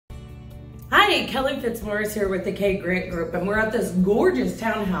Hi, Kelly Fitzmaurice here with the K Grant Group, and we're at this gorgeous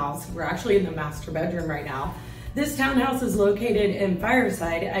townhouse. We're actually in the master bedroom right now. This townhouse is located in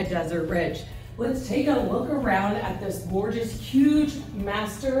Fireside at Desert Ridge. Let's take a look around at this gorgeous, huge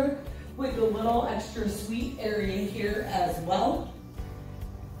master with a little extra suite area here as well.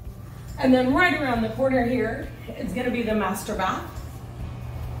 And then right around the corner here is going to be the master bath.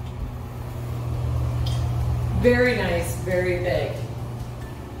 Very nice, very big.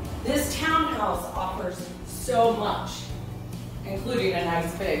 This townhouse offers so much, including a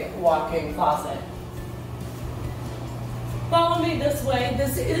nice big walk-in closet. Follow me this way.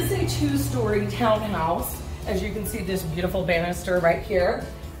 This is a two-story townhouse. As you can see, this beautiful banister right here.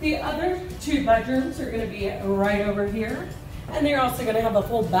 The other two bedrooms are going to be right over here, and they're also going to have a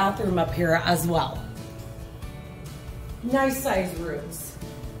full bathroom up here as well. Nice sized rooms.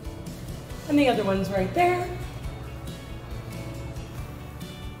 And the other one's right there.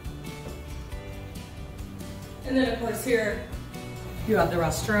 And then of course here, you have the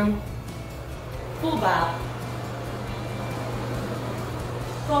restroom, full bath.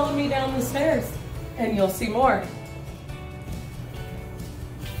 Follow me down the stairs and you'll see more.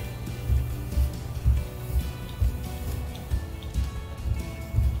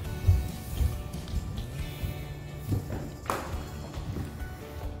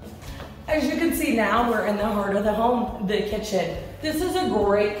 As you can see now, we're in the heart of the home, the kitchen. This is a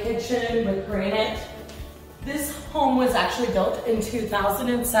great kitchen with granite. This home was actually built in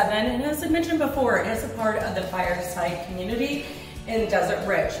 2007, and as I mentioned before, it is a part of the Fireside community in Desert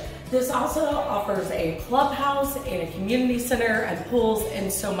Ridge. This also offers a clubhouse and a community center and pools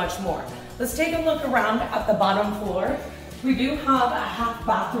and so much more. Let's take a look around at the bottom floor. We do have a half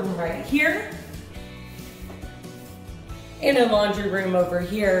bathroom right here and a laundry room over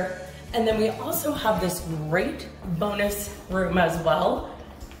here. And then we also have this great bonus room as well.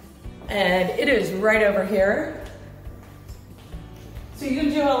 And it is right over here. So you can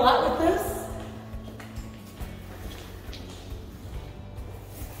do a lot with this.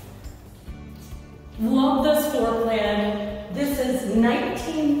 Love this floor plan. This is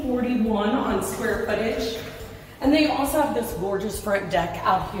 1941 on square footage. And they also have this gorgeous front deck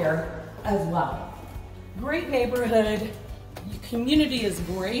out here as well. Great neighborhood. Your community is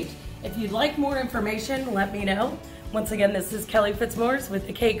great. If you'd like more information, let me know. Once again, this is Kelly Fitzmaurice with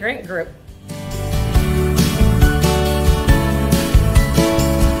the K Grant Group.